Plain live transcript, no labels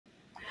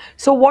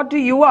So what do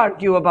you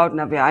argue about,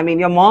 Navya? I mean,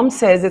 your mom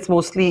says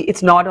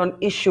it's not on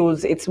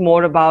issues. It's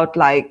more about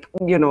like,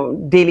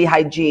 daily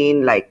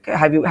hygiene. Like,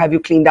 have you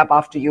cleaned up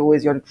after you?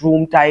 Is your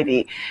room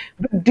tidy?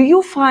 But do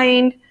you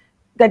find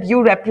that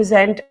you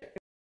represent,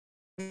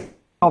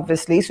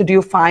 obviously, so do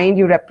you find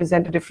you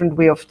represent a different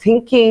way of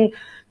thinking,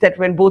 that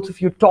when both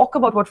of you talk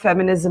about what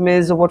feminism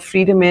is or what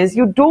freedom is,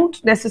 you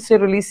don't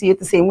necessarily see it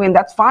the same way, and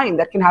that's fine.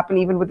 That can happen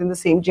even within the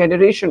same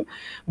generation.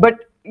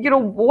 But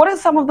what are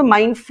some of the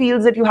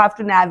minefields that you have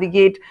to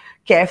navigate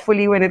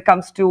carefully when it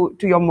comes to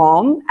your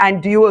mom?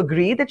 And do you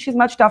agree that she's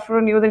much tougher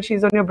on you than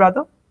she's on your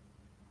brother?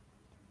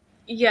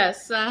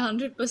 Yes, I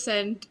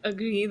 100%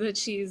 agree that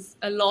she's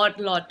a lot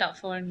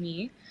tougher on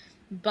me.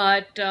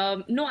 But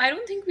no, I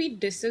don't think we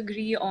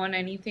disagree on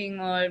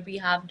anything or we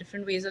have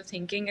different ways of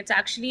thinking. It's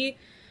actually,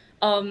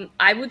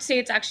 I would say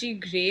it's actually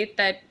great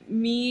that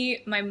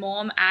me, my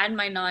mom, and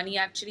my nani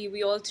actually,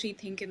 we all three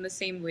think in the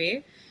same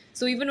way.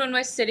 So even when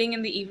we're sitting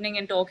in the evening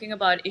and talking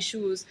about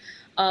issues,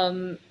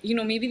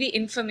 maybe the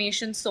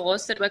information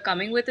source that we're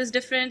coming with is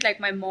different. Like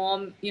my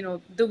mom,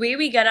 the way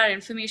we get our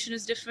information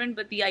is different,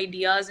 but the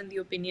ideas and the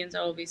opinions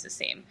are always the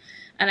same.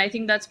 And I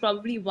think that's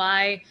probably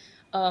why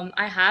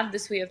I have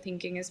this way of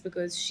thinking, is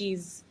because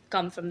she's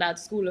come from that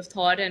school of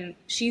thought, and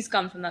she's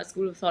come from that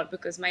school of thought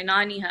because my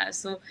nani has.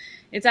 So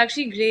it's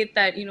actually great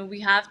that, we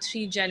have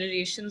three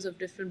generations of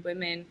different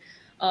women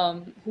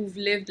who've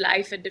lived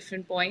life at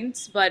different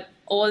points, but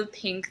all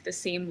think the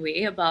same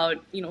way about,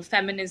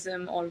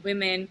 feminism or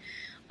women.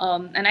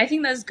 And I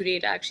think that's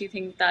great. I actually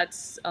think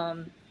that's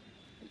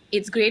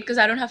it's great because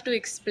I don't have to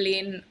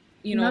explain,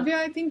 Navya,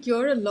 I think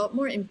you're a lot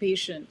more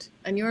impatient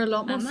and you're a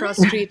lot more am I?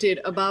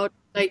 frustrated about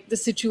like the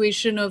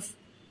situation of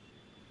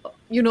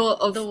The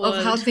of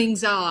how world.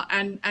 things are,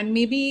 and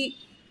maybe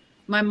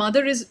my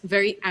mother is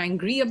very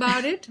angry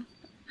about it.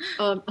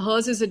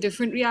 Hers is a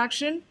different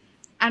reaction.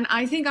 And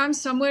I think I'm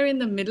somewhere in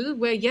the middle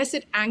where, yes,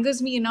 it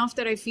angers me enough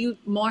that I feel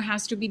more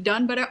has to be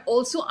done. But I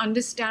also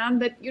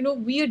understand that,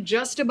 we are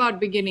just about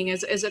beginning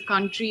as a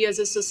country, as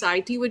a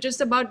society. We're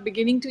just about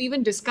beginning to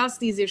even discuss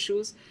these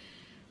issues.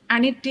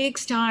 And it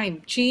takes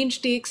time.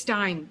 Change takes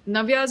time.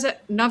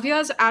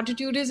 Navya's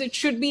attitude is it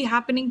should be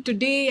happening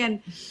today,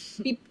 and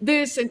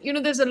this, and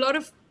there's a lot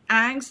of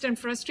angst and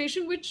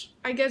frustration, which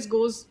I guess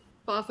goes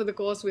par for the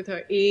course with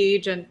her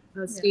age and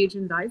her Yeah. stage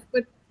in life.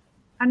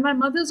 And my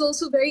mother's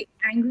also very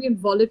angry and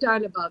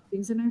volatile about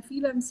things, and I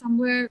feel I'm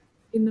somewhere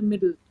in the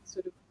middle,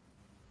 sort of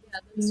Yeah,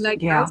 being that's like,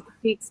 true. Yeah. guys,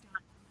 it takes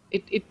time.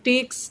 It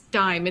takes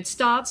time. It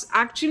starts,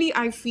 actually,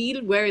 I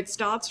feel where it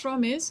starts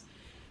from is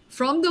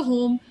from the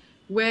home,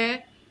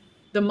 where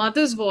the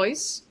mother's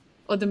voice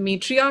or the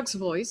matriarch's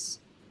voice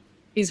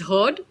is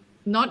heard,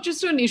 not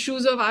just on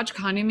issues of aaj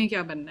khane mein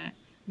kya banna hai,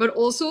 but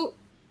also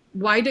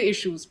wider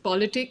issues,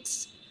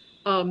 politics,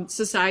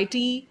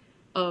 society,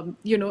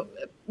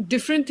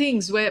 different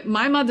things where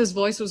my mother's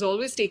voice was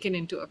always taken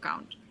into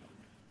account.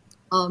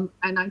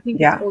 And I think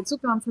it's Yeah. also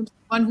come from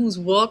someone who's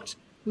worked,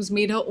 who's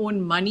made her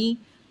own money,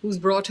 who's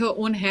brought her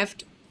own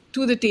heft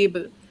to the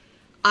table.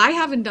 I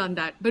haven't done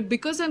that, but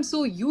because I'm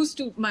so used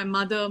to my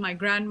mother, my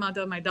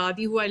grandmother, my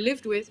dadi, who I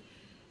lived with,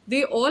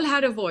 they all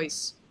had a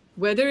voice,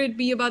 whether it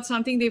be about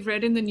something they've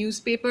read in the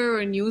newspaper or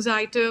a news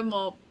item,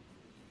 or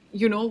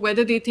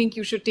whether they think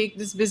you should take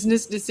this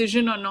business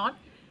decision or not.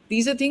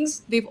 These are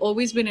things they've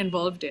always been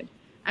involved in.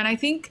 And I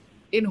think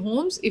in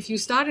homes, if you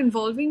start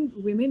involving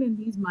women in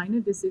these minor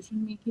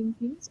decision making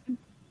things, and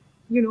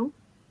you know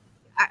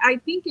I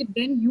think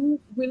then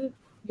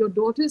your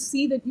daughters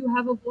see that you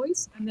have a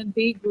voice, and then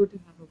they grow to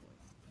have a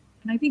voice.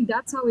 And I think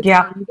that's how it's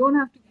Yeah. done. You don't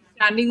have to be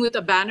standing with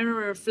a banner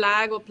or a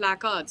flag or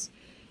placards.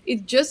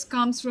 It just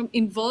comes from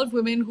involved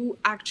women who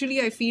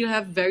actually, I feel,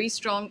 have very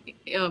strong,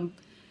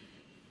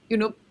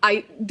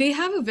 they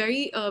have a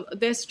very,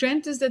 their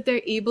strength is that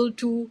they're able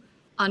to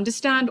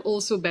understand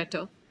also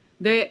better.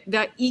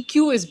 Their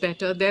EQ is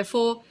better.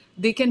 Therefore,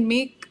 they can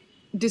make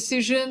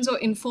decisions or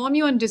inform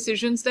you on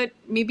decisions that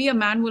maybe a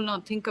man will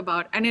not think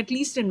about. And at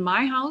least in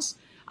my house,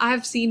 I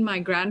have seen my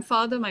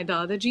grandfather, my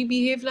Dadaji,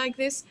 behave like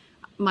this.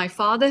 My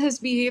father has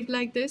behaved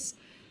like this.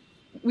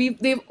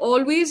 They've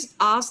always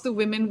asked the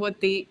women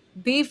what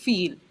they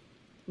feel,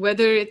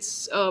 whether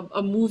it's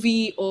a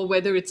movie or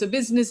whether it's a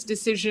business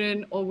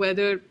decision or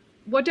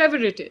whatever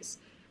it is.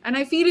 And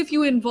I feel if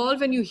you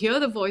involve and you hear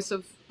the voice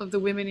of the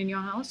women in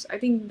your house, I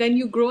think then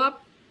you grow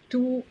up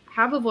to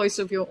have a voice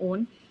of your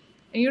own,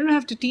 and you don't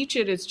have to teach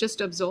it. It's just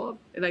absorbed,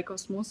 like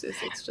osmosis.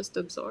 It's just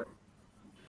absorbed.